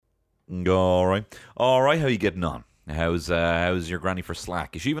All right. How you getting on? How's your granny for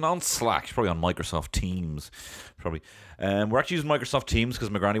Slack? Is she even on Slack? She's probably on Microsoft Teams. Probably. We're actually using Microsoft Teams because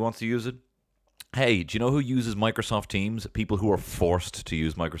my granny wants to use it. Hey, do you know who uses Microsoft Teams? People who are forced to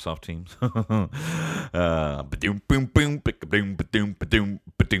use Microsoft Teams.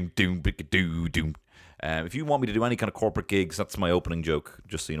 If you want me to do any kind of corporate gigs, that's my opening joke.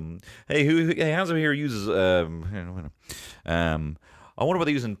 Just seen them. Hey, hey, hands over here uses I wonder what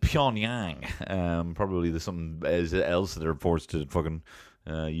they use in Pyongyang. Probably there's something else that they're forced to fucking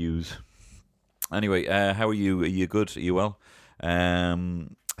use. Anyway, how are you? Are you good? Are you well?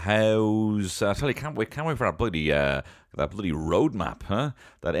 How's I tell you, can't wait for that bloody roadmap, huh?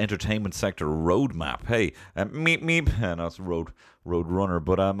 That entertainment sector roadmap. Hey, meep. No, it's road runner,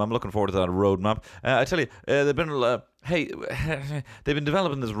 but I'm looking forward to that roadmap. I tell you, they've been they've been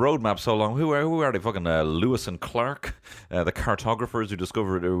developing this roadmap so long. Who are they? Fucking Lewis and Clark, the cartographers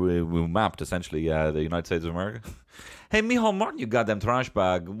who mapped essentially the United States of America. Hey, Micheál Martin, you goddamn trash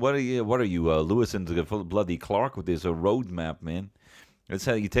bag. What are you, Lewis and bloody Clark with this roadmap, man? It's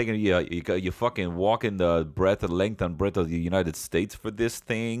how you taking you fucking walking the length and breadth of the United States for this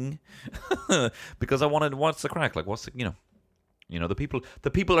thing, because what's the crack? Like, what's the, the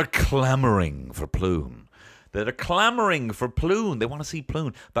people are clamoring for Plume. They're clamoring for Plume. They want to see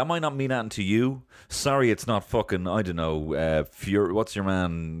Plume. That might not mean anything to you. Sorry, it's not fucking. I don't know. What's your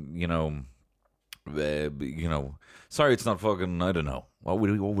man? Sorry, it's not fucking. I don't know. What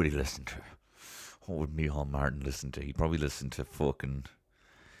would he listen to? What would Micheál Martin listen to? He'd probably listen to fucking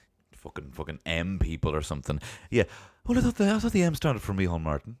M people or something. Yeah. Well, I thought the M started for Micheál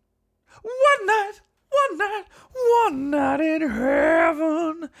Martin. One night in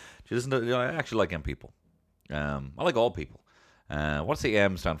heaven. Do you listen to? I actually like M people. I like all people. What's the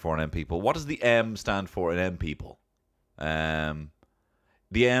M stand for in M people? What does the M stand for in M people?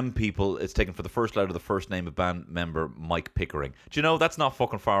 The M people is taken for the first letter of the first name of band member Mike Pickering. Do you know that's not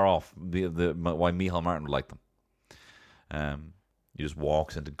fucking far off why Micheál Martin would like them? He just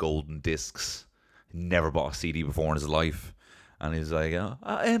walks into Golden Discs. He never bought a CD before in his life. And he's like,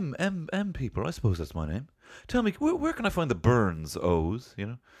 M people, I suppose that's my name. Tell me, where can I find the Burns O's, you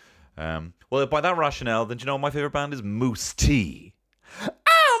know? Well, by that rationale, then do you know my favourite band is Moose T. I'm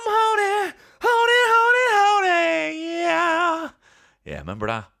honey, yeah. Yeah, remember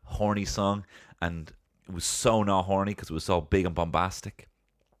that horny song? And it was so not horny because it was so big and bombastic.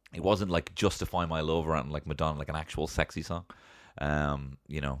 It wasn't like Justify My Love or anything like Madonna, like an actual sexy song. I'm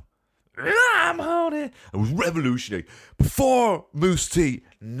horny. It was revolutionary. Before Moose T,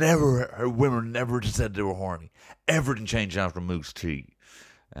 women never said they were horny. Everything changed after Moose T.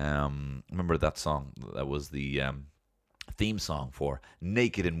 Remember that song? That was the theme song for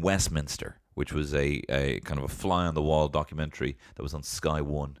Naked in Westminster, which was a kind of a fly-on-the-wall documentary that was on Sky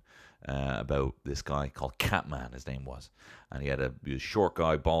One about this guy called Catman, his name was. And he was a short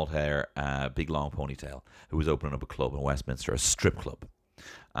guy, bald hair, big long ponytail, who was opening up a club in Westminster, a strip club.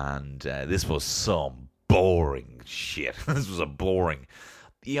 And this was some boring shit. This was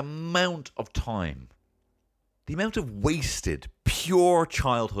the amount of time, the amount of wasted, pure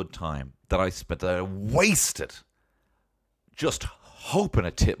childhood time that I wasted just hoping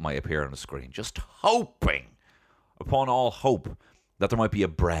a tit might appear on the screen, just hoping, upon all hope, that there might be a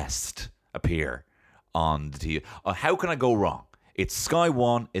breast appear on the TV. How can I go wrong? It's Sky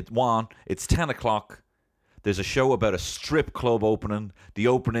One, it's 10 o'clock. There's a show about a strip club opening. The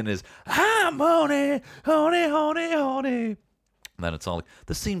opening is, I'm honey. And then it's all like,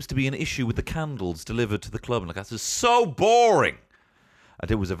 there seems to be an issue with the candles delivered to the club. And like, that's just so boring. And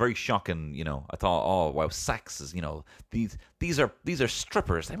it was a very shocking, I thought, oh, wow, sex is, these are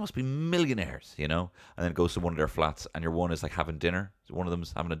strippers. They must be millionaires, And then it goes to one of their flats, and your one is like having dinner. One of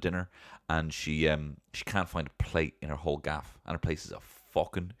them's having a dinner, and she can't find a plate in her whole gaff, and her place is a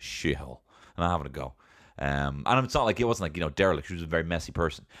fucking shithole. And I'm having a go. And it's not like, it wasn't like, derelict. She was a very messy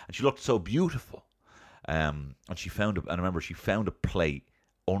person. And she looked so beautiful. And I remember she found a plate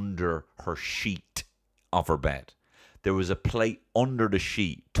under her sheet of her bed. There was a plate under the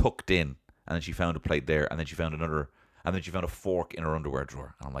sheet, tucked in, and then she found a plate there, and then she found another, and then she found a fork in her underwear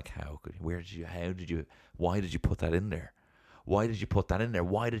drawer. And I'm like, why did you put that in there? Why did you put that in there?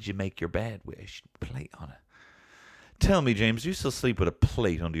 Why did you make your bed with a plate on it? Tell me, James, do you still sleep with a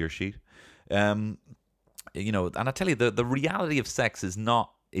plate under your sheet? And I tell you, the reality of sex is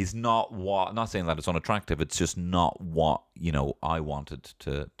not what, I'm not saying that it's unattractive, it's just not what, I wanted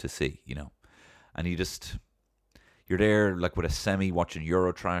to see, And you're there like with a semi watching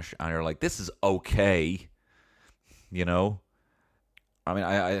Eurotrash, and you're like, this is okay, I mean,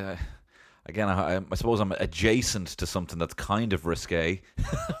 again, I suppose I'm adjacent to something that's kind of risque,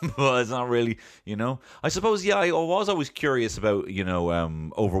 but it's not really, I suppose, yeah, I was always curious about,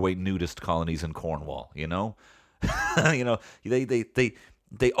 overweight nudist colonies in Cornwall, they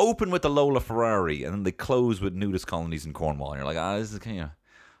open with the Lola Ferrari and then they close with nudist colonies in Cornwall. And you're like, this is kind of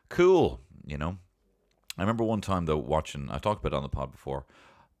cool, I remember one time, though, I've talked about it on the pod before.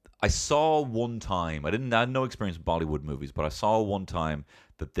 I saw one time, I had no experience with Bollywood movies, but I saw one time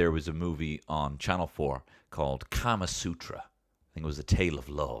that there was a movie on Channel 4 called Kama Sutra. I think it was A Tale of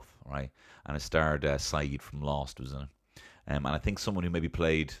Love, right? And it starred Saeed from Lost was in it. And I think someone who maybe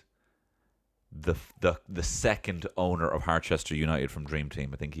played the second owner of Harchester United from Dream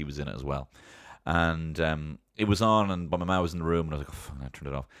Team, I think he was in it as well. And it was on, but my mum was in the room, and I was like, I turned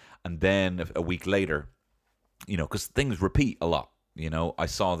it off. And then a week later, because things repeat a lot. I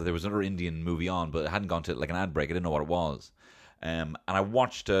saw that there was another Indian movie on, but it hadn't gone to like an ad break. I didn't know what it was. And I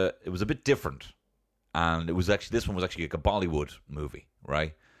watched it was a bit different. And this one was actually like a Bollywood movie,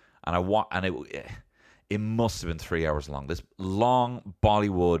 right? And it must have been 3 hours long. This long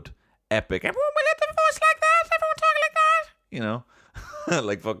Bollywood epic. Everyone will let them voice like that. Everyone talk like that.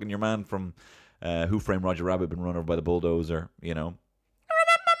 Like fucking your man from Who Framed Roger Rabbit been run over by the bulldozer, Remember me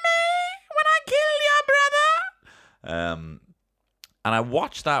when I killed your brother? And I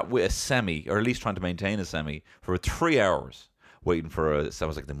watched that with a semi, or at least trying to maintain a semi, for 3 hours, waiting for so I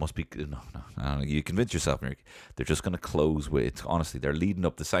was like, they must be, no, you convince yourself, they're just going to close with it. Honestly, they're leading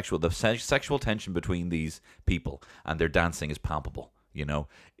up the sexual tension between these people, and their dancing is palpable,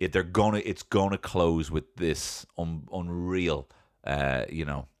 it's gonna close with this unreal,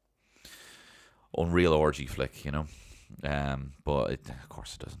 unreal orgy flick, but of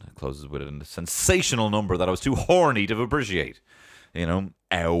course it doesn't. It closes with a sensational number that I was too horny to appreciate.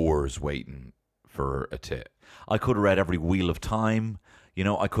 Hours waiting for a tit. I could have read every Wheel of Time.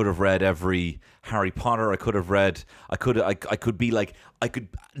 I could have read every Harry Potter. I could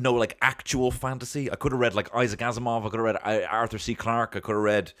know like actual fantasy. I could have read like Isaac Asimov. I could have read Arthur C. Clarke. I could have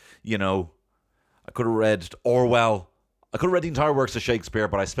read, I could have read Orwell. I could have read the entire works of Shakespeare,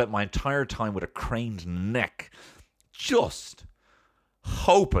 but I spent my entire time with a craned neck just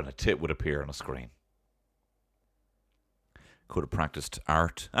hoping a tit would appear on a screen. Could have practiced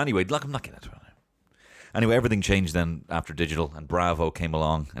art. Anyway, look, I'm not getting into it. Anyway, everything changed then after digital, and Bravo came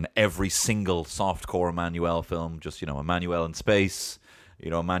along, and every single softcore Emmanuel film, just, Emmanuel in space,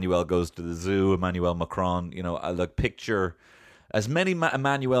 Emmanuel goes to the zoo, Emmanuel Macron, I like picture as many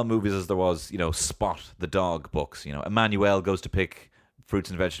Emmanuel movies as there was, Spot the dog books, Emmanuel goes to pick fruits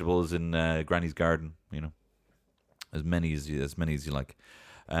and vegetables in Granny's garden, as many as you like.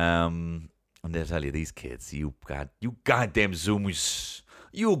 And they'll tell you, these kids, you goddamn Zoomers,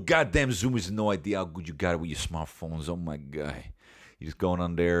 no idea how good you got it with your smartphones. Oh my God. You're just going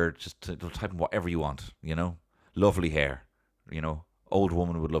on there, just typing whatever you want, lovely hair, old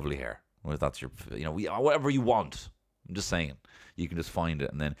woman with lovely hair. Well, that's your, whatever you want. I'm just saying, you can just find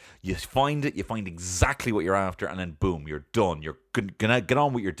it, and then you find exactly what you're after, and then boom, you're done. You're gonna get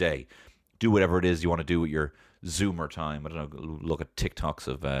on with your day. Do whatever it is you want to do with your Zoomer time. I don't know, look at TikToks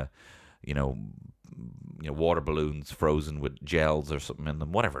of, water balloons frozen with gels or something in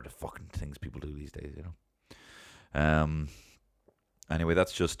them. Whatever the fucking things people do these days, Anyway,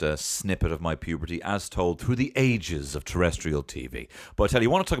 that's just a snippet of my puberty as told through the ages of terrestrial TV. But I tell you,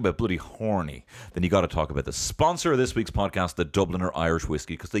 want to talk about bloody horny, then you got to talk about the sponsor of this week's podcast, the Dubliner Irish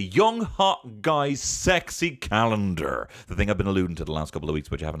Whiskey, because the Young Hot Guy Sexy Calendar, the thing I've been alluding to the last couple of weeks,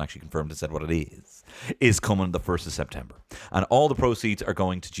 but you haven't actually confirmed and said what it is coming the 1st of September. And all the proceeds are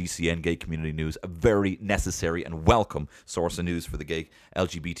going to GCN, Gay Community News, a very necessary and welcome source of news for the gay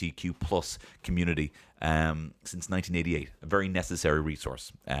LGBTQ plus community. Since 1988, a very necessary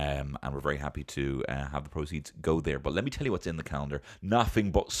resource, and we're very happy to have the proceeds go there. But let me tell you what's in the calendar.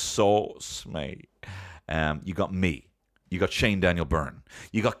 Nothing but sauce, mate. You got me. You got Shane Daniel Byrne.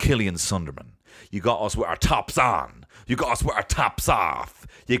 You got Killian Sunderman. You got us with our tops on. You got us with our tops off.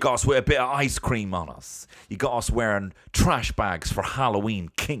 You got us with a bit of ice cream on us. You got us wearing trash bags for Halloween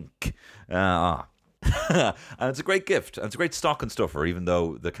kink. And it's a great gift. And it's a great stocking stuffer, even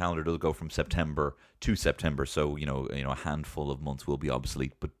though the calendar does go from September to September. So, a handful of months will be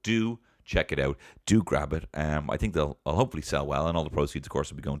obsolete. But do check it out. Do grab it. I think they'll hopefully sell well. And all the proceeds, of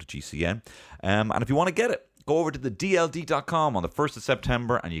course, will be going to GCN. And if you want to get it, go over to the DLD.com on the 1st of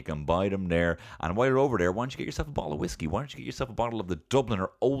September and you can buy them there. And while you're over there, why don't you get yourself a bottle of whiskey? Why don't you get yourself a bottle of the Dubliner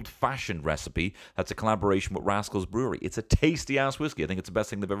Old Fashioned recipe? That's a collaboration with Rascals Brewery. It's a tasty-ass whiskey. I think it's the best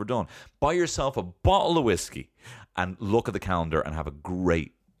thing they've ever done. Buy yourself a bottle of whiskey and look at the calendar and have a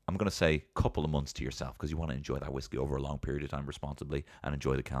great I'm going to say couple of months to yourself because you want to enjoy that whiskey over a long period of time responsibly and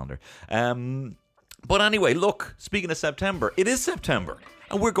enjoy the calendar. But anyway, look, speaking of September, it is September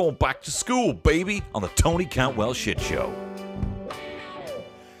and we're going back to school, baby, on the Tony Cantwell Shit Show.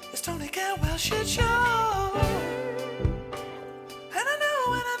 It's Tony Cantwell Shit Show. And I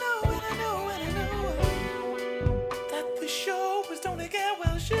know that the show is Tony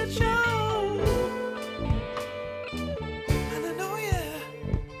Cantwell Shit Show.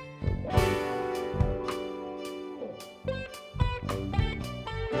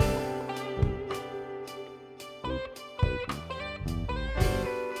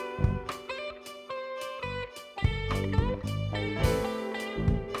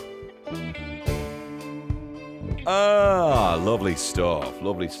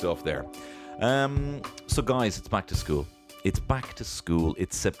 Lovely stuff there. So guys, it's back to school.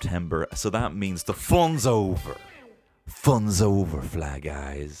 It's September, so that means the fun's over. Fun's over, Flag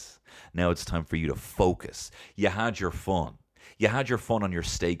Eyes. Now it's time for you to focus. You had your fun. You had your fun on your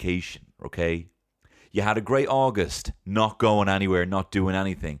staycation, okay? You had a great August, not going anywhere, not doing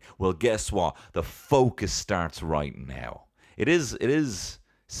anything. Well, guess what? The focus starts right now. It is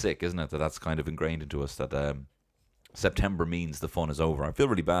sick, isn't it, that that's kind of ingrained into us, that September means the fun is over. I feel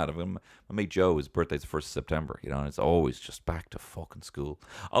really bad. My mate Joe, his birthday's the 1st of September, and it's always just back to fucking school.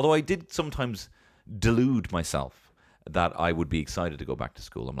 Although I did sometimes delude myself that I would be excited to go back to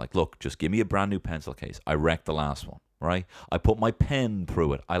school. I'm like, look, just give me a brand new pencil case. I wrecked the last one, right? I put my pen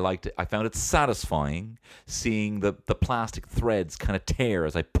through it. I liked it. I found it satisfying seeing the plastic threads kind of tear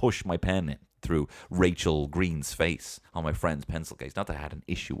as I push my pen in through Rachel Green's face on my friend's pencil case. Not that I had an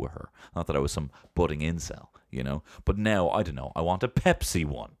issue with her. Not that I was some budding incel, But now, I don't know, I want a Pepsi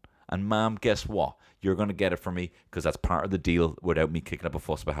one. And Mom, guess what? You're going to get it for me because that's part of the deal without me kicking up a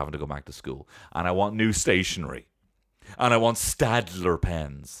fuss about having to go back to school. And I want new stationery. And I want Stadler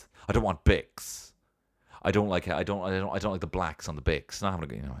pens. I don't want Bics. I don't like the blacks on the Bics.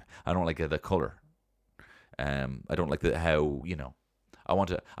 I don't like the color. I don't like how I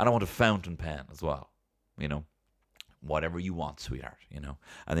want a fountain pen as well, whatever you want, sweetheart,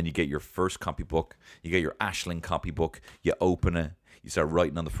 And then you get your first copybook, you get your Ashling copybook, you open it, you start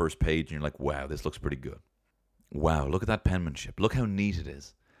writing on the first page, and you're like, wow, this looks pretty good. Wow, look at that penmanship. Look how neat it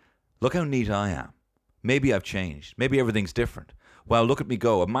is. Look how neat I am. Maybe I've changed. Maybe everything's different. Wow, look at me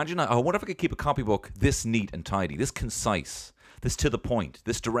go. Imagine, I wonder if I could keep a copybook this neat and tidy, this concise, this to the point,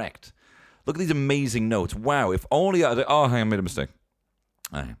 this direct. Look at these amazing notes. Wow, if only hang on, I made a mistake.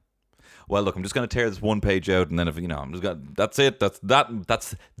 Well, look, I'm just going to tear this one page out, and then that's it.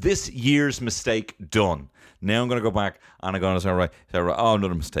 That's this year's mistake done. Now I'm going to go back and I'm going to say, right,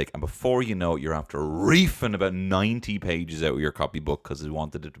 another mistake. And before you know it, you're after reefing about 90 pages out of your copybook because you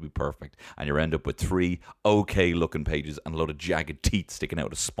wanted it to be perfect, and you end up with 3 okay-looking pages and a load of jagged teeth sticking out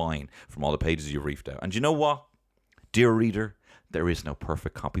of the spine from all the pages you reefed out. And you know what, dear reader, there is no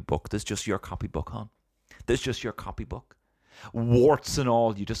perfect copybook. There's just your copybook, hon. There's just your copybook. Warts and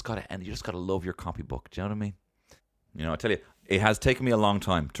all, you just gotta love your copybook. Do you know what I mean? I tell you, it has taken me a long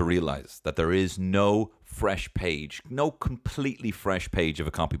time to realize that there is no fresh page, no completely fresh page of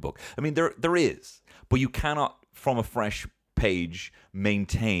a copybook. I mean, there is, but you cannot, from a fresh page,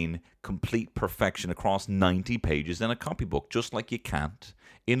 maintain complete perfection across 90 pages in a copybook, just like you can't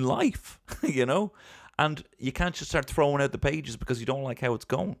in life, And you can't just start throwing out the pages because you don't like how it's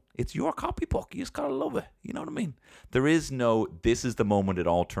going. It's your copybook. You just got to love it. You know what I mean? There is no, this is the moment it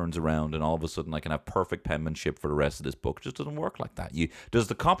all turns around and all of a sudden I can have perfect penmanship for the rest of this book. It just doesn't work like that. Does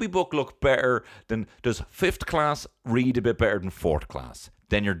the copybook look better than, does 5th class read a bit better than 4th class?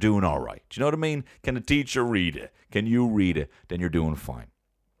 Then you're doing all right. Do you know what I mean? Can the teacher read it? Can you read it? Then you're doing fine.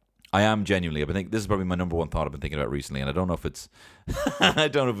 I am genuinely. I think this is probably my number one thought I've been thinking about recently, and I don't know if it's,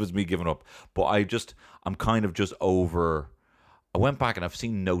 me giving up, but I'm kind of just over. I went back and I've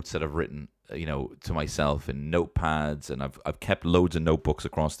seen notes that I've written, to myself in notepads, and I've kept loads of notebooks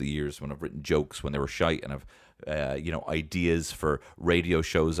across the years when I've written jokes when they were shite, and I've, ideas for radio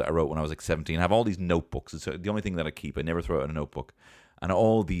shows that I wrote when I was like 17. I have all these notebooks. It's the only thing that I keep. I never throw it in a notebook. And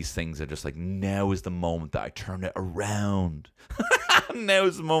all these things are just like, now is the moment that I turn it around. Now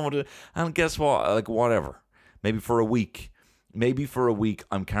is the moment. And guess what? Like, whatever. Maybe for a week,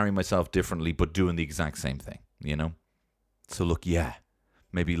 I'm carrying myself differently, but doing the exact same thing, So look, yeah,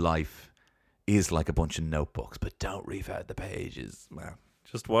 maybe life is like a bunch of notebooks, but don't reef out the pages, man.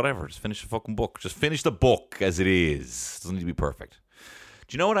 Just whatever. Just finish the fucking book. Just finish the book as it is. It doesn't need to be perfect.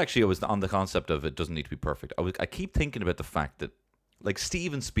 Do you know what? Actually, I was on the concept of it doesn't need to be perfect. I keep thinking about the fact that, like,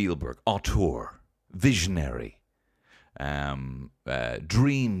 Steven Spielberg, auteur, visionary,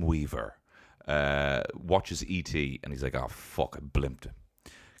 dream weaver, watches E.T. and he's like, oh, fuck, I blimped him.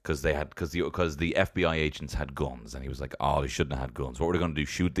 because the FBI agents had guns, and he was like, oh, they shouldn't have had guns. What were they going to do?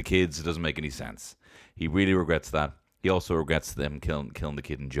 Shoot the kids? It doesn't make any sense. He really regrets that. He also regrets them killing the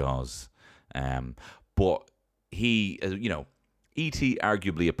kid in Jaws. But he, E.T.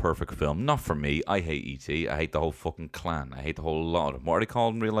 arguably a perfect film. Not for me. I hate E.T. I hate the whole fucking clan. I hate the whole lot of them. What are they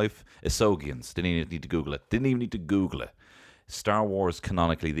called in real life? Isogians. Didn't even need to Google it. Star Wars,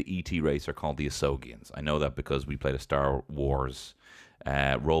 canonically, the E.T. race are called the Isogians. I know that because we played a Star Wars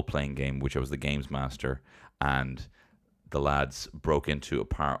role-playing game, which I was the games master, and the lads broke into a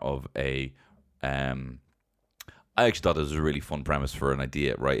part of a... I actually thought this was a really fun premise for an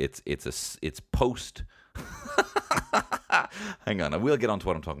idea, right? It's post... Hang on, I will get on to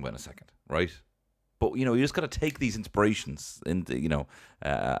what I'm talking about in a second, right? But, you just got to take these inspirations into,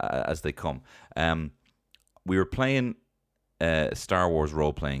 as they come. We were playing a Star Wars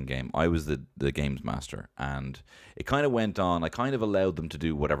role-playing game. I was the games master, and it kind of went on. I kind of allowed them to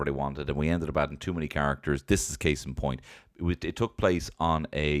do whatever they wanted, and we ended up adding too many characters. This is case in point. It took place on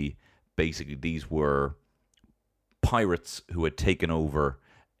basically, these were pirates who had taken over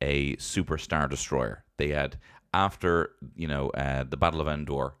a super star destroyer. They had, after the Battle of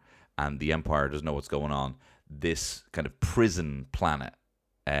Endor, and the Empire doesn't know what's going on, this kind of prison planet,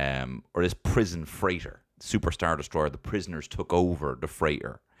 or this prison freighter, super star destroyer, the prisoners took over the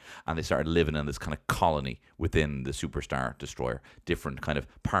freighter, and they started living in this kind of colony within the superstar destroyer. Different kind of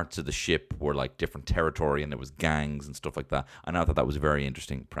parts of the ship were like different territory, and there was gangs and stuff like that. And I thought that was a very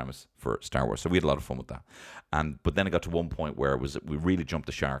interesting premise for Star Wars. So we had a lot of fun with that. But then it got to one point where we really jumped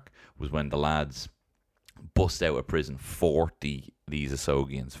the shark, was when the lads bust out of prison 40 these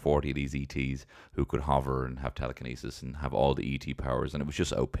Isogians, 40 of these ETs who could hover and have telekinesis and have all the ET powers, and it was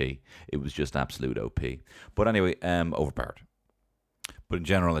just OP. It was just absolute OP. But anyway, overpowered. But in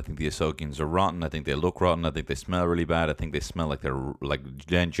general, I think the Isogians are rotten. I think they look rotten. I think they smell really bad. I think they smell like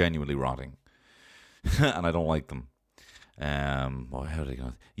they're genuinely rotting, and I don't like them. How are they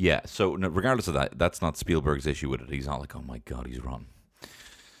going? Yeah. So regardless of that, that's not Spielberg's issue with it. He's not like, oh my god, he's rotten.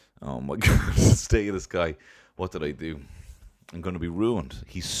 Oh my god, stay this guy. What did I do? I'm going to be ruined.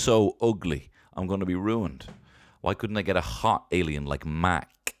 He's so ugly. I'm going to be ruined. Why couldn't I get a hot alien like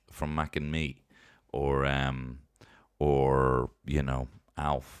Mac from Mac and Me, or Alf?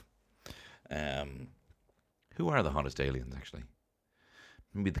 Who are the hottest aliens actually?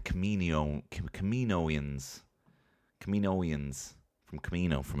 Maybe the Kaminoans from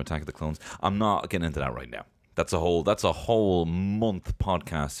Kamino from Attack of the Clones. I'm not getting into that right now. That's a whole month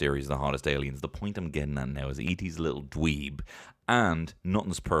podcast series, the hottest aliens. The point I'm getting at now is E.T.'s a little dweeb, and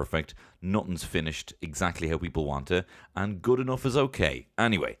nothing's perfect, nothing's finished exactly how people want it, and good enough is okay.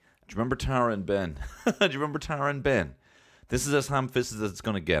 Anyway, do you remember Tara and Ben? Do you remember Tara and Ben? This is as ham-fisted as it's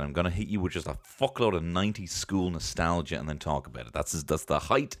going to get. I'm going to hit you with just a fuckload of 90s school nostalgia and then talk about it. That's the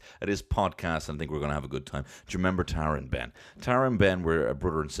height of this podcast, and I think we're going to have a good time. Do you remember Tara and Ben? Tara and Ben were a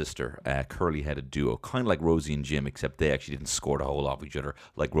brother and sister, curly-headed duo, kind of like Rosie and Jim, except they actually didn't score the whole off each other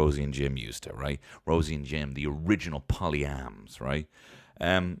like Rosie and Jim used to, right? Rosie and Jim, the original polyams, right?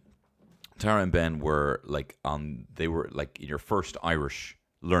 Tara and Ben were in your first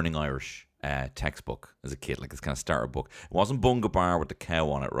learning Irish textbook as a kid, like this kind of starter book. It wasn't Bunga Bar with the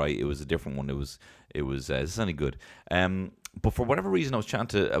cow on it, right? It was a different one. It was this is any good. But for whatever reason, I was chatting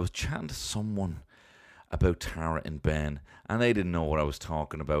to someone about Tara and Ben, and they didn't know what I was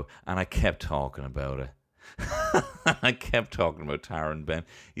talking about, and I kept talking about it. I kept talking about Tara and Ben.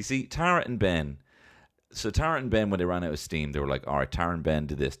 You see, Tara and Ben. So Tara and Ben, when they ran out of steam, they were like, all right, Tara and Ben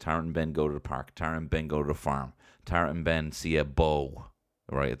do this. Tara and Ben go to the park. Tara and Ben go to the farm. Tara and Ben see a bow.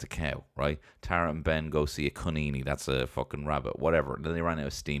 Right, it's a cow, right? Tara and Ben go see a cunini, that's a fucking rabbit, whatever. And then they ran out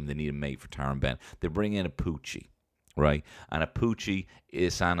of steam, they need a mate for Tara and Ben. They bring in a Poochie, right? And a Poochie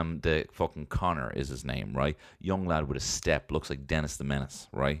is Anam, the fucking Connor is his name, right? Young lad with a step, looks like Dennis the Menace,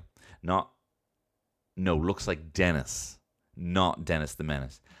 right? Looks like Dennis, not Dennis the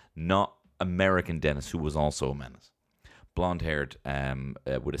Menace. Not American Dennis, who was also a menace. Blonde-haired,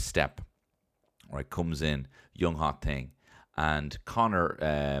 with a step, right? Comes in, young hot thing. And Connor,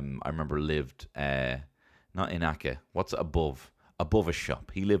 I remember, lived not in Acca. What's above a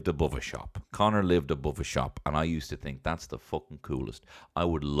shop? He lived above a shop. Connor lived above a shop, and I used to think that's the fucking coolest. I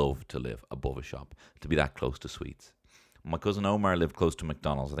would love to live above a shop, to be that close to sweets. My cousin Omar lived close to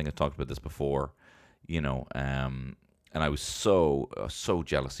McDonald's. I think I talked about this before, and I was so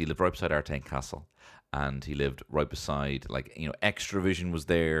jealous. He lived right beside Artane Castle, and he lived right beside Extravision was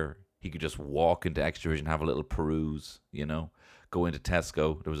there. He could just walk into Extravision, have a little peruse, go into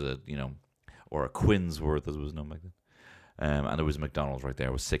Tesco. There was or a Quinsworth, as it was known back then. And there was McDonald's right there.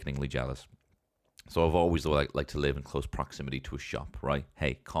 I was sickeningly jealous. So I've always like to live in close proximity to a shop, right?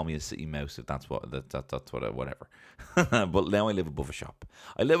 Hey, call me a city mouse if that's that's what whatever. But now I live above a shop.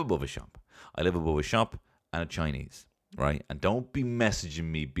 I live above a shop. I live above a shop and a Chinese, right? And don't be messaging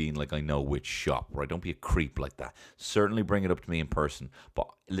me being like I know which shop, right? Don't be a creep like that. Certainly bring it up to me in person. But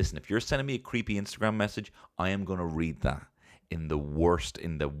listen, if you're sending me a creepy Instagram message, I am gonna read that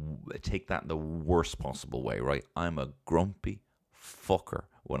take that in the worst possible way, right? I'm a grumpy fucker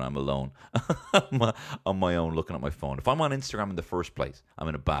when I'm alone on my own looking at my phone. If I'm on Instagram in the first place, I'm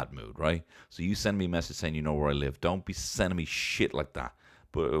in a bad mood, right? So you send me a message saying you know where I live. Don't be sending me shit like that,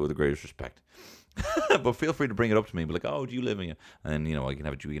 but with the greatest respect. But feel free to bring it up to me. Be like, oh, do you live in? And we can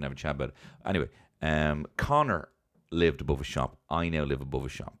have a chat about it. Anyway, Connor lived above a shop. I now live above a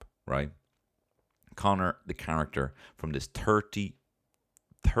shop, right? Connor, the character from this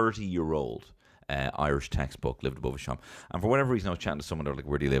 30-year-old Irish textbook, lived above a shop. And for whatever reason, I was chatting to someone. They were like,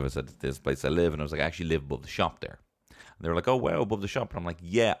 where do you live? I said, this place I live. And I was like, I actually live above the shop there. And they were like, oh, wow, above the shop. And I'm like,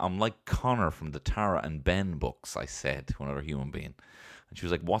 yeah, I'm like Connor from the Tara and Ben books, I said to another human being. And she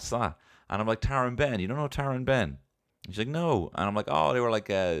was like, what's that? And I'm like, Tara and Ben. You don't know Tara and Ben? And she's like, no. And I'm like, oh, they were like,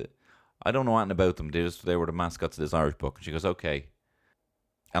 I don't know anything about them. They were the mascots of this Irish book. And she goes, okay.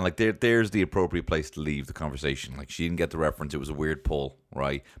 And like there's the appropriate place to leave the conversation. Like she didn't get the reference. It was a weird pull,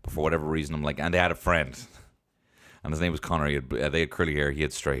 right? But for whatever reason, I'm like, and they had a friend, and his name was Connor. They had curly hair, he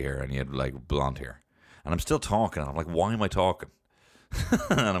had straight hair, and he had like blonde hair. And I'm still talking. I'm like, why am I talking?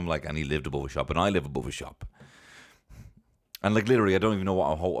 And I'm like, and he lived above a shop, and I live above a shop. And like literally, I don't even know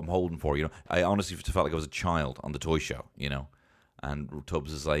what I'm holding for. I honestly felt like I was a child on the toy show. And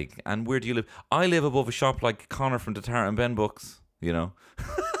Tubbs is like, and where do you live? I live above a shop like Connor from the Tara and Ben books.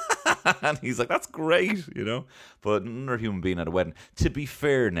 And he's like, that's great, But another human being at a wedding. To be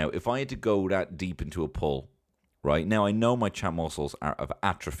fair now, if I had to go that deep into a pull, right? Now, I know my chat muscles have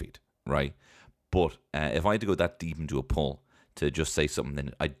atrophied, right? But if I had to go that deep into a pull to just say something,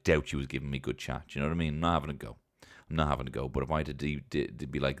 then I doubt you was giving me good chat. You know what I mean? I'm not having a go. But if I had to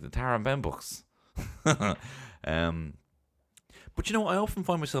be like the Tara and Ben books. But I often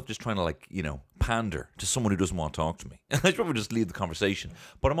find myself just trying to pander to someone who doesn't want to talk to me. I should probably just leave the conversation.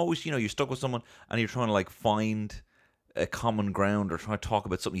 But I'm always, you're stuck with someone and you're trying to find a common ground or try to talk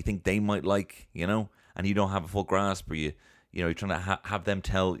about something you think they might like, and you don't have a full grasp, or you're trying to have them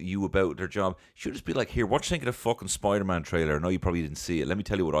tell you about their job. You should just be like, here, what you think of the fucking Spider-Man trailer? I know you probably didn't see it. Let me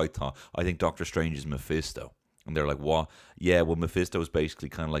tell you what I thought. I think Doctor Strange is Mephisto. And they're like, what? Yeah, well, Mephisto is basically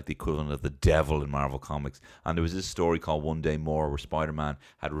kind of like the equivalent of the devil in Marvel Comics. And there was this story called One Day More where Spider-Man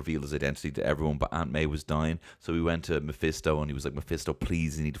had revealed his identity to everyone, but Aunt May was dying. So he went to Mephisto and he was like, Mephisto,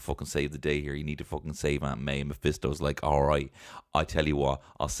 please, you need to fucking save the day here. You need to fucking save Aunt May. And Mephisto's like, all right, I tell you what,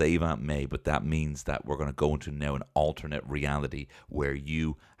 I'll save Aunt May, but that means that we're going to go into now an alternate reality where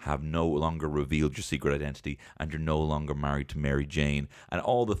you have no longer revealed your secret identity and you're no longer married to Mary Jane, and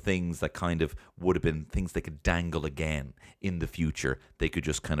all the things that kind of would have been things they could dangle again in the future, they could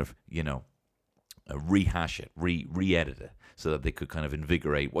just kind of rehash it, re-edit it, so that they could kind of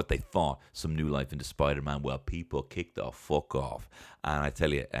invigorate what they thought some new life into Spider-Man. Well, people kicked the fuck off, and I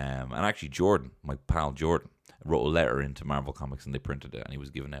tell you, and actually Jordan, my pal Jordan, wrote a letter into Marvel Comics and they printed it and he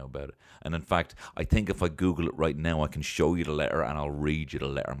was giving out about it. And in fact, I think if I Google it right now, I can show you the letter and I'll read you the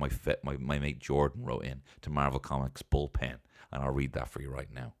letter my mate Jordan wrote in to Marvel Comics Bullpen, and I'll read that for you right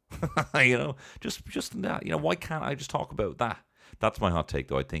now. Just that. Why can't I just talk about that? That's my hot take,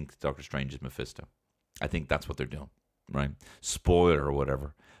 though. I think Doctor Strange is Mephisto. I think that's what they're doing, right? Spoiler or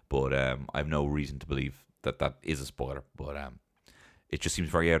whatever, but I have no reason to believe that is a spoiler, but it just seems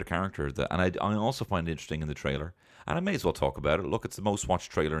very out of character. And I also find it interesting in the trailer, and I may as well talk about it. Look, it's the most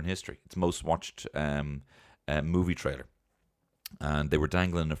watched trailer in history. It's the most watched movie trailer, and they were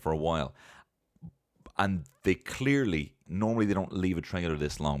dangling it for a while. And they clearly, normally they don't leave a trailer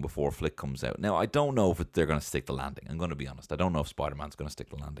this long before a flick comes out. Now, I don't know if they're going to stick the landing. I'm going to be honest. I don't know if Spider-Man's going to stick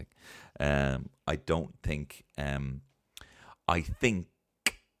the landing. I don't think... I think...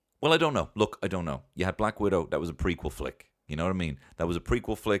 Well, I don't know. Look, I don't know. You had Black Widow. That was a prequel flick. You know what I mean? That was a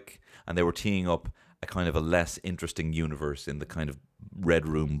prequel flick, and they were teeing up a kind of a less interesting universe in the kind of Red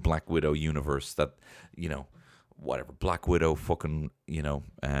Room Black Widow universe that, whatever. Black Widow, fucking,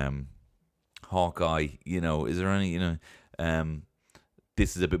 Hawkeye, is there any,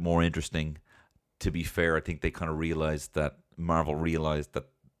 this is a bit more interesting. To be fair, I think they kind of Marvel realized that,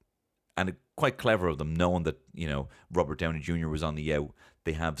 and quite clever of them, knowing that, Robert Downey Jr. was on the out,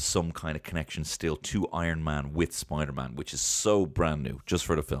 they have some kind of connection still to Iron Man with Spider-Man, which is so brand new, just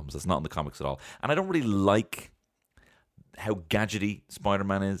for the films. It's not in the comics at all. And I don't really like how gadgety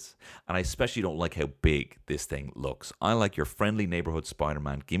Spider-Man is, and I especially don't like how big this thing looks. I like your friendly neighborhood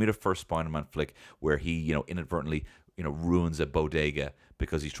Spider-Man. Give me the first Spider-Man flick where he, inadvertently, ruins a bodega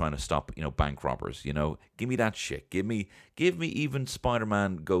because he's trying to stop, bank robbers. Give me that shit. Give me even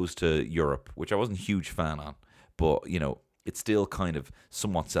Spider-Man Goes to Europe, which I wasn't a huge fan on, but it's still kind of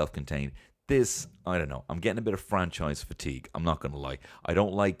somewhat self-contained. This, I don't know. I'm getting a bit of franchise fatigue. I'm not gonna lie.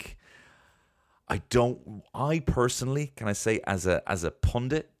 I personally, can I say, as a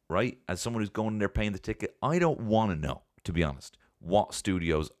pundit, right? As someone who's going in there paying the ticket, I don't want to know, to be honest, what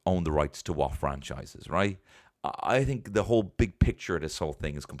studios own the rights to what franchises, right? I think the whole big picture of this whole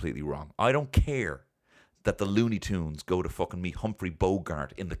thing is completely wrong. I don't care that the Looney Tunes go to fucking meet Humphrey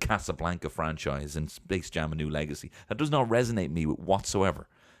Bogart in the Casablanca franchise and Space Jam: A New Legacy. That does not resonate me whatsoever,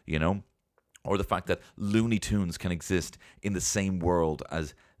 Or the fact that Looney Tunes can exist in the same world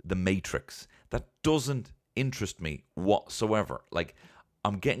as The Matrix. That doesn't interest me whatsoever. Like,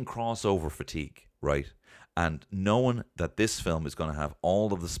 I'm getting crossover fatigue, right? And knowing that this film is going to have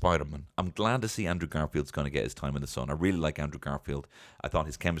all of the Spider-Man, I'm glad to see Andrew Garfield's going to get his time in the sun. I really like Andrew Garfield. I thought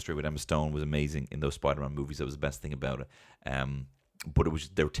his chemistry with Emma Stone was amazing in those Spider-Man movies. That was the best thing about it. But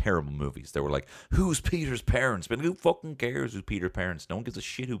they were terrible movies. They were like, who's Peter's parents? But who fucking cares who Peter's parents? No one gives a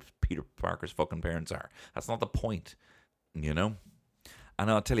shit who Peter Parker's fucking parents are. That's not the point, And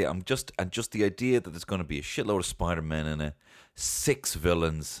I'll tell you, and just the idea that there's going to be a shitload of Spider-Men in it, 6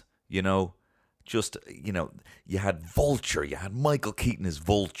 villains, you had Vulture, you had Michael Keaton as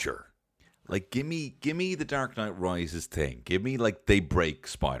Vulture. Like, give me the Dark Knight Rises thing. Give me, like, they break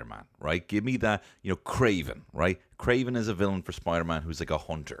Spider-Man, right? Give me that, Kraven, right? Kraven is a villain for Spider-Man who's like a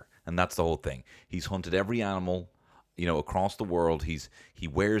hunter, and that's the whole thing. He's hunted every animal, across the world. He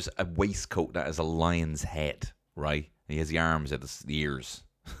wears a waistcoat that has a lion's head, right? He has the arms at the ears,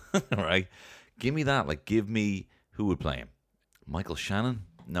 right? Give me that. Like, give me, who would play him? Michael Shannon?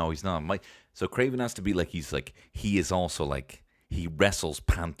 No, he's not. So Kraven has to be like, he is also like, he wrestles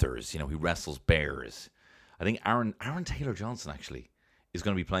panthers, he wrestles bears. I think Aaron Taylor Johnson actually is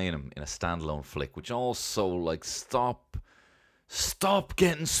going to be playing him in a standalone flick, which also, like, stop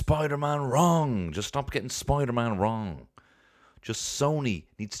getting Spider-Man wrong. Just stop getting Spider-Man wrong. Just Sony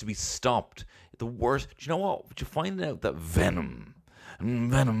needs to be stopped. The worst. Do you know what? Would you find out that Venom,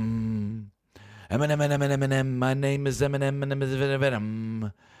 Eminem, my name is Eminem, my name is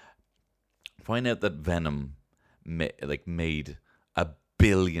Venom. Find out that Venom, made $1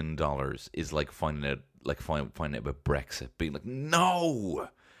 billion is like finding out about Brexit, being like, no.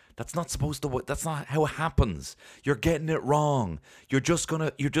 That's not supposed to work. That's not how it happens. You're getting it wrong. You're just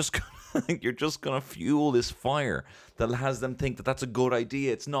gonna fuel this fire that has them think that that's a good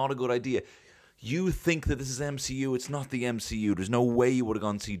idea. It's not a good idea. You think that this is MCU. It's not the MCU. There's no way you would have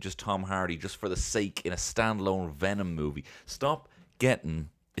gone to see just Tom Hardy just for the sake in a standalone Venom movie. Stop getting.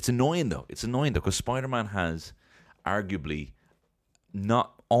 It's annoying though. Because Spider-Man has arguably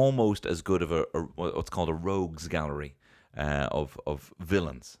not almost as good of a what's called a rogues gallery of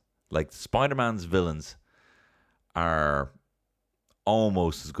villains. Like, Spider-Man's villains are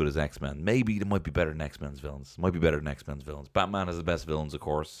almost as good as X-Men. Maybe they might be better than X-Men's villains. Batman has the best villains, of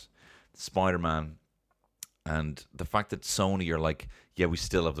course. Spider-Man. And the fact that Sony are like, yeah, we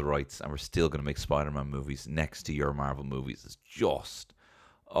still have the rights and we're still going to make Spider-Man movies next to your Marvel movies is just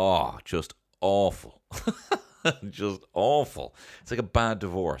awful. Just awful. It's like a bad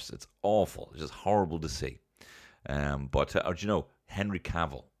divorce. It's awful. It's just horrible to see. But Henry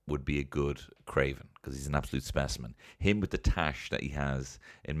Cavill would be a good Kraven because he's an absolute specimen. Him with the tash that he has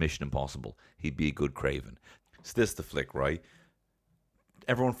in Mission Impossible, he'd be a good Kraven. So this is the flick, right?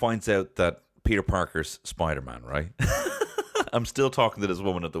 Everyone finds out that Peter Parker's Spider-Man, right? I'm still talking to this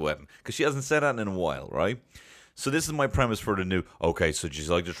woman at the wedding because she hasn't said that in a while, right? So this is my premise for the new... Okay, so she's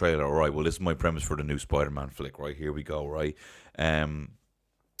like the trailer. All right, well, this is my premise for the new Spider-Man flick, right? Here we go, right?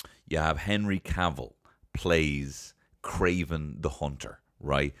 You have Henry Cavill plays Kraven the Hunter,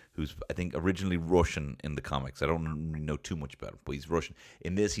 right? Who's, I think, originally Russian in the comics. I don't really know too much about him, but he's Russian.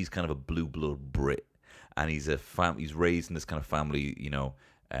 In this, he's kind of a blue blood Brit, and he's raised in this kind of family,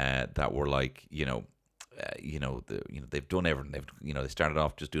 that were like, they've done everything. They started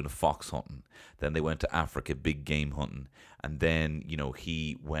off just doing a fox hunting, then they went to Africa, big game hunting, and then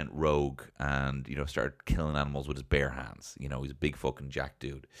he went rogue and started killing animals with his bare hands. He's a big fucking jack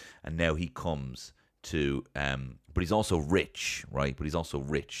dude, and now he comes to but he's also rich, right? So he's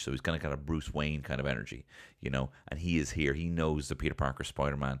kind of got a Bruce Wayne kind of energy, and he is here. He knows the Peter Parker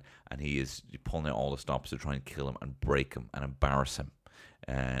Spider-Man, and he is pulling out all the stops to try and kill him and break him and embarrass him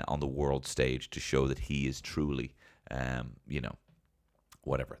on the world stage to show that he is truly the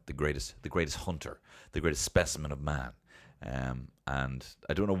greatest hunter, the greatest specimen of man. And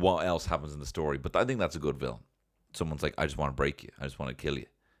I don't know what else happens in the story, but I think that's a good villain. Someone's like, I just want to break you. I just want to kill you.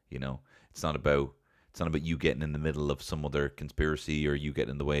 You know, it's not about you getting in the middle of some other conspiracy, or you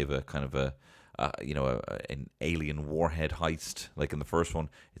getting in the way of a kind of an alien warhead heist like in the first one.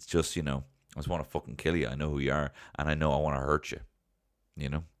 It's just, I just want to fucking kill you. I know who you are, and I know I want to hurt you. You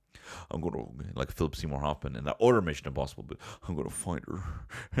know, I'm going to, like Philip Seymour Hoffman in that other Mission Impossible, but I'm going to find her,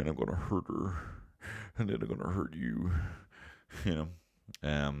 and I'm going to hurt her, and then I'm going to hurt you.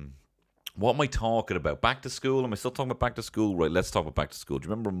 What am I talking about? Back to school? Am I still talking about back to school? Right, let's talk about back to school. Do you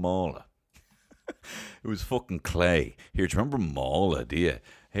remember Mala? It was fucking Clay. Here, do you remember Mala, do you?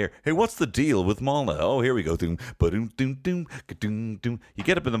 Here, hey, what's the deal with Mala? Oh, here we go. Doom, ba-doom, doom, doom, ka-doom, doom. You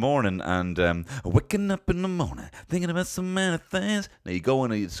get up in the morning and waking up in the morning, thinking about so many things. Now you go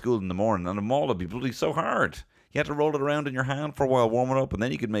into school in the morning and the Mala would be bloody so hard. You had to roll it around in your hand for a while, warm it up, and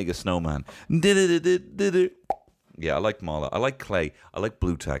then you could make a snowman. Yeah, I like Mala. I like Clay. I like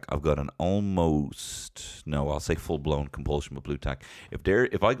Blue Tack. I've got an I'll say full-blown compulsion with Blue Tack.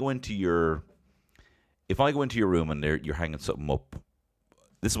 If I go into your room and you're hanging something up,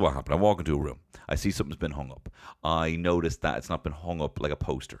 this is what happened. I walk into a room. I see something's been hung up. I notice that it's not been hung up like a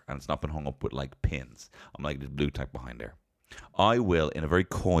poster, and it's not been hung up with like pins. I'm like, there's Blue Tack behind there. I will, in a very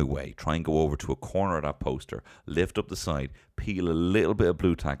coy way, try and go over to a corner of that poster, lift up the side, peel a little bit of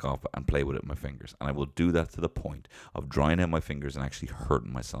Blue Tack off and play with it with my fingers. And I will do that to the point of drying out my fingers and actually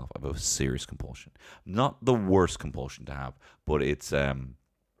hurting myself. I have a serious compulsion. Not the worst compulsion to have, but it's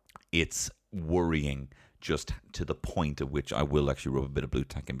worrying just to the point at which I will actually rub a bit of Blue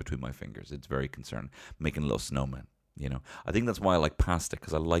Tack in between my fingers. It's very concerning. Making a little snowman. I think that's why I like pasta,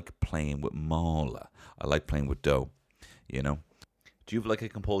 because I like playing with Mala. I like playing with dough. Do you have like a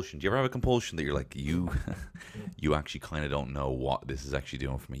compulsion? Do you ever have a compulsion that you're like, you actually kind of don't know what this is actually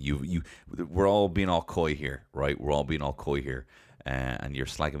doing for me? We're all being all coy here, right? We're all being all coy here, and you're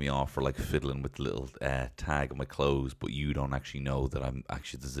slagging me off for like fiddling with the little tag on my clothes, but you don't actually know that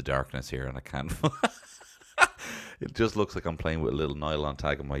there's a darkness here, and I can't. It just looks like I'm playing with a little nylon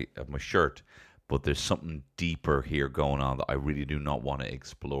tag on my shirt, but there's something deeper here going on that I really do not want to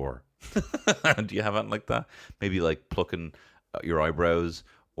explore. Do you have anything like that? Maybe like plucking your eyebrows,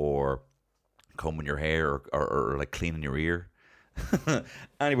 or combing your hair, or like cleaning your ear.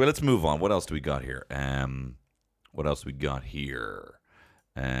 Anyway, let's move on. What else do we got here? I'm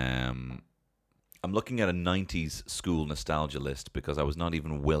looking at a 90s school nostalgia list because I was not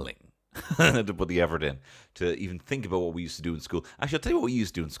even willing to put the effort in to even think about what we used to do in school. Actually, I'll tell you what we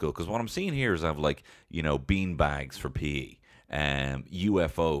used to do in school, because what I'm seeing here is I have like, bean bags for PE.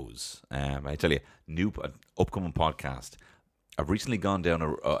 UFOs. I tell you, new upcoming podcast. I've recently gone down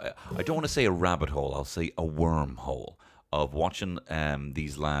I don't want to say a rabbit hole, I'll say a wormhole of watching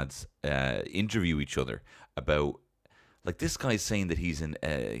these lads interview each other about, like, this guy's saying that he's in,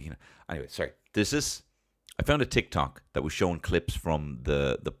 anyway, sorry. I found a TikTok that was showing clips from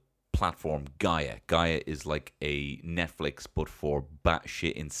the platform Gaia. Gaia is like a Netflix, but for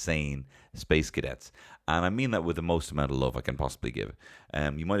batshit insane space cadets. And I mean that with the most amount of love I can possibly give.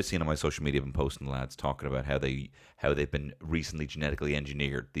 You might have seen on my social media, I've been posting lads talking about how they've been recently genetically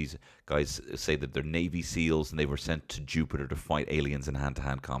engineered. These guys say that they're Navy SEALs and they were sent to Jupiter to fight aliens in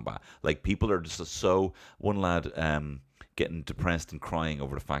hand-to-hand combat. Like, people are just so... One lad getting depressed and crying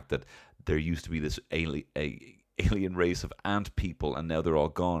over the fact that there used to be this alien race of ant people, and now they're all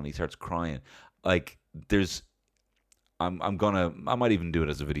gone. He starts crying. Like, there's... I might even do it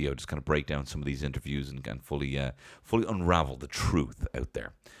as a video, just kind of break down some of these interviews and fully unravel the truth out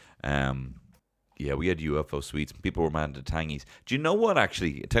there. Yeah, we had UFO suites. People were mad at the tangies. Do you know what,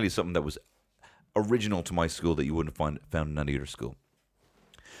 actually? I'll tell you something that was original to my school that you wouldn't have found in any other school.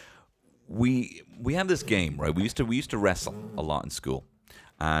 We had this game, right? We used to wrestle a lot in school.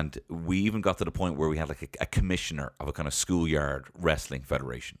 And we even got to the point where we had like a commissioner of a kind of schoolyard wrestling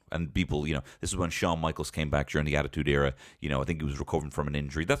federation. And people, this is when Shawn Michaels came back during the Attitude Era. I think he was recovering from an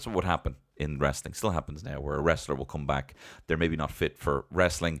injury. That's what happened in wrestling. Still happens now, where a wrestler will come back. They're maybe not fit for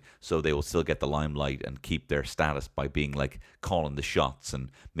wrestling, so they will still get the limelight and keep their status by being like calling the shots,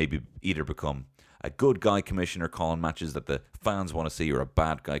 and maybe either become a good guy commissioner calling matches that the fans want to see, or a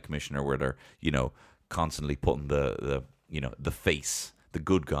bad guy commissioner where they're, constantly putting the face, the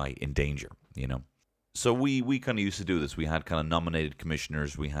good guy, in danger, So we kind of used to do this. We had kind of nominated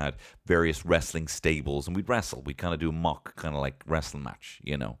commissioners. We had various wrestling stables, and we'd wrestle. We'd kind of do a mock kind of like wrestling match,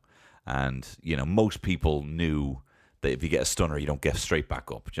 And, most people knew that if you get a stunner, you don't get straight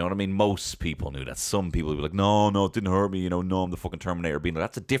back up. Do you know what I mean? Most people knew that. Some people would be like, no, it didn't hurt me. No, I'm the fucking Terminator. Being like,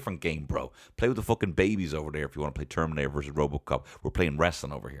 that's a different game, bro. Play with the fucking babies over there if you want to play Terminator versus RoboCop. We're playing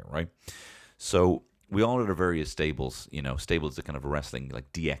wrestling over here, right? So we all had our various stables. Stables that kind of wrestling,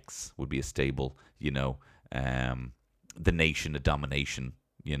 like DX would be a stable. The Nation, the Domination.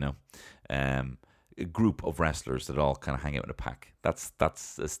 A group of wrestlers that all kind of hang out in a pack. That's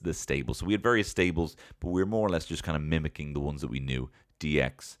the stable. So we had various stables, but we were more or less just kind of mimicking the ones that we knew.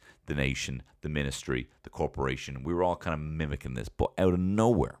 DX, the Nation, the Ministry, the Corporation. We were all kind of mimicking this. But out of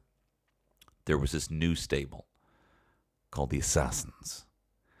nowhere, there was this new stable called the Assassins.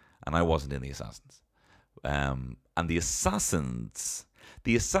 And I wasn't in the Assassins. And the Assassins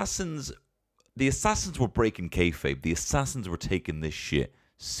were breaking kayfabe. The Assassins were taking this shit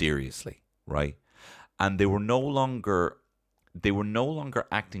seriously, right? And they were no longer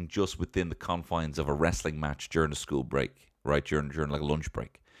acting just within the confines of a wrestling match during a school break, right? During like a lunch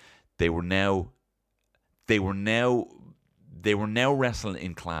break. They were now wrestling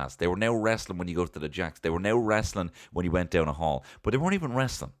in class. They were now wrestling when you go to the Jacks. They were now wrestling when you went down a hall. But they weren't even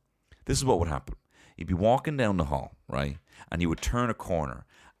wrestling. This is what would happen. You'd be walking down the hall, right? And you would turn a corner,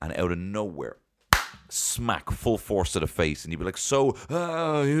 and out of nowhere, smack full force to the face, and you'd be like,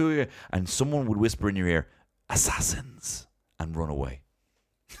 and someone would whisper in your ear, "Assassins," and run away.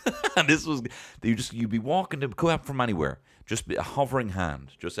 And this was you'd be walking to go out from anywhere, just a hovering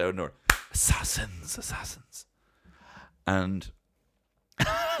hand, just out of nowhere, assassins, and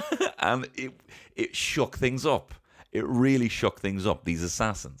and it shook things up. It really shook things up, these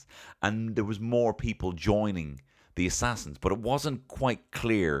assassins, and there was more people joining the assassins, but it wasn't quite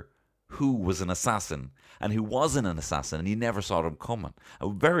clear who was an assassin and who wasn't an assassin, and you never saw them coming. It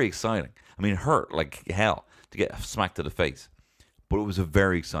was very exciting. I mean, it hurt like hell to get smacked to the face, but it was a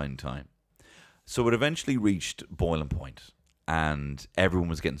very exciting time. So it eventually reached boiling point, and everyone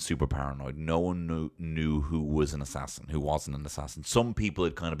was getting super paranoid. No one knew who was an assassin, who wasn't an assassin. Some people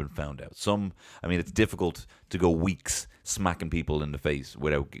had kind of been found out. It's difficult to go weeks smacking people in the face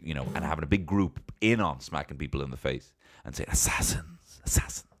without, and having a big group in on smacking people in the face and saying, assassins.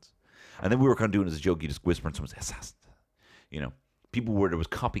 And then we were kind of doing it as a joke. You just whisper and someone say, assassins. People there was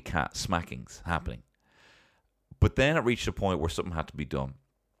copycat smackings happening. But then it reached a point where something had to be done.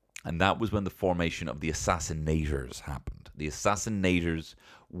 And that was when the formation of the Assassinators happened. The Assassinators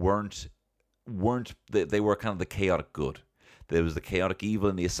they were kind of the chaotic good. There was the chaotic evil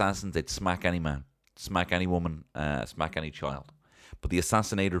in the assassins. They'd smack any man, smack any woman, smack any child. But the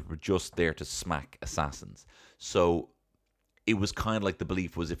Assassinators were just there to smack assassins. So it was kind of like the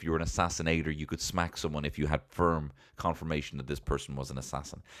belief was if you were an assassinator, you could smack someone if you had firm confirmation that this person was an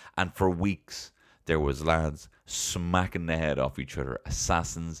assassin. And for weeks, there was lads smacking the head off each other,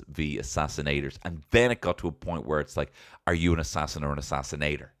 assassins v assassinators. And then it got to a point where it's like, are you an assassin or an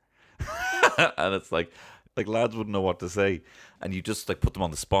assassinator? And it's like lads wouldn't know what to say. And you just like put them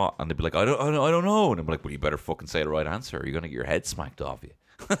on the spot, and they'd be like, I don't know. And I'm like, well, you better fucking say the right answer, or you're going to get your head smacked off you.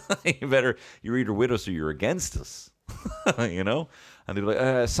 You're either with us or you're against us. And they'd be like,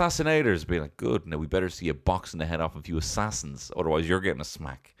 assassinators. Be like, good. Now we better see you boxing the head off a few assassins, otherwise you're getting a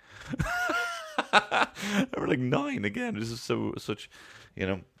smack. We're like 9 again. This is such.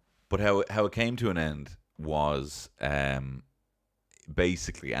 But how it came to an end was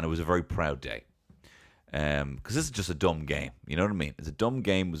basically, and it was a very proud day, because this is just a dumb game. You know what I mean? It's a dumb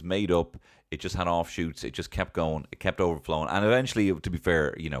game. It was made up. It just had offshoots. It just kept going. It kept overflowing, and eventually, to be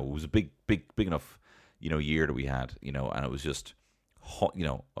fair, it was a big enough. Year that we had, and it was just,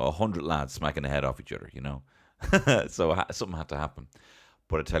 100 lads smacking the head off each other, So something had to happen.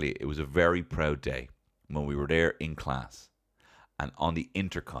 But I tell you, it was a very proud day when we were there in class, and on the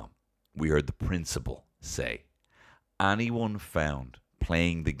intercom, we heard the principal say, anyone found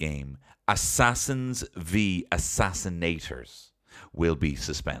playing the game Assassins v Assassinators will be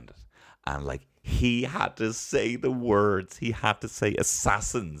suspended. And he had to say the words. He had to say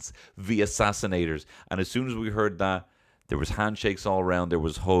assassins v assassinators. And as soon as we heard that, there was handshakes all around. There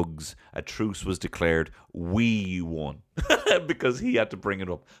was hugs. A truce was declared. We won. Because he had to bring it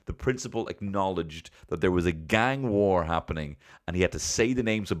up. The principal acknowledged that there was a gang war happening, and he had to say the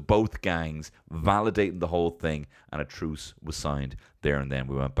names of both gangs, validating the whole thing, and a truce was signed there and then.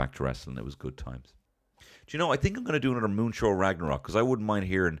 We went back to wrestling. It was good times. I think I'm going to do another Moonshow Ragnarok, because I wouldn't mind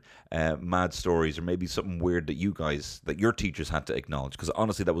hearing mad stories, or maybe something weird that your teachers had to acknowledge. Because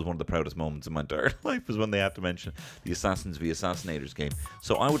honestly, that was one of the proudest moments in my entire life, was when they had to mention the Assassins v Assassinators game.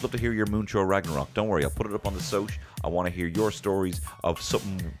 So I would love to hear your Moonshow Ragnarok. Don't worry, I'll put it up on the Soch. I want to hear your stories of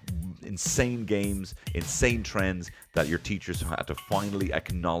something insane games, insane trends that your teachers had to finally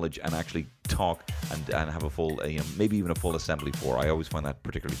acknowledge and actually talk and have a full, maybe even a full assembly for. I always find that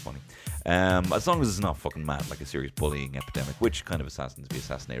particularly funny. As long as it's not fucking mad, like a serious bullying epidemic, which kind of Assassins v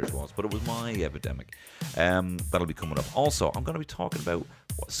Assassinators was, but it was my epidemic. That'll be coming up. Also, I'm going to be talking about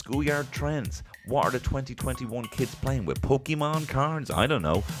Schoolyard trends. What are the 2021 kids playing with? Pokemon cards? I don't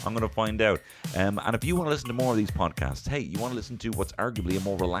know. I'm going to find out. And if you want to listen to more of these podcasts, hey, you want to listen to what's arguably a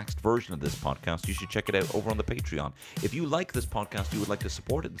more relaxed version of this podcast, you should check it out over on the Patreon. If you like this podcast, you would like to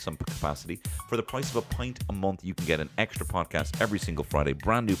support it in some capacity, for the price of a pint a month, you can get an extra podcast every single Friday.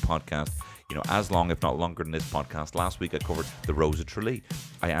 Brand new podcast. As long, if not longer than this podcast. Last week I covered the Rose of Tralee.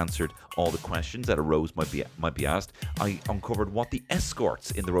 I answered all the questions that a rose might be asked. I uncovered what the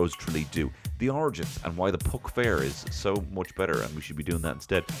escorts in the Rose of Tralee do, the origins, and why the Puck Fair is so much better, and we should be doing that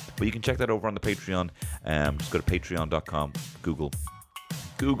instead. But you can check that over on the Patreon. Just go to patreon.com, Google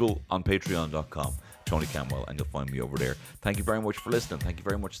on patreon.com. Tony Camwell, and you'll find me over there. Thank you very much for listening. Thank you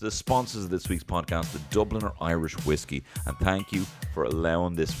very much to the sponsors of this week's podcast, the Dubliner Irish Whiskey, and thank you for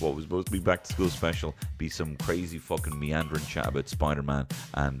allowing this, what was supposed to be back to school special, be some crazy fucking meandering chat about Spider-Man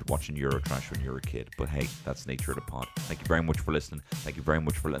and watching Eurotrash when you're a kid. But hey, that's the nature of the pod. Thank you very much for listening. Thank you very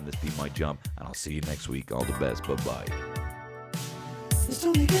much for letting this be my job, and I'll see you next week. All the best. Bye-bye. It's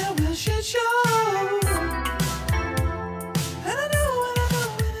Tony Camwell Shit Show.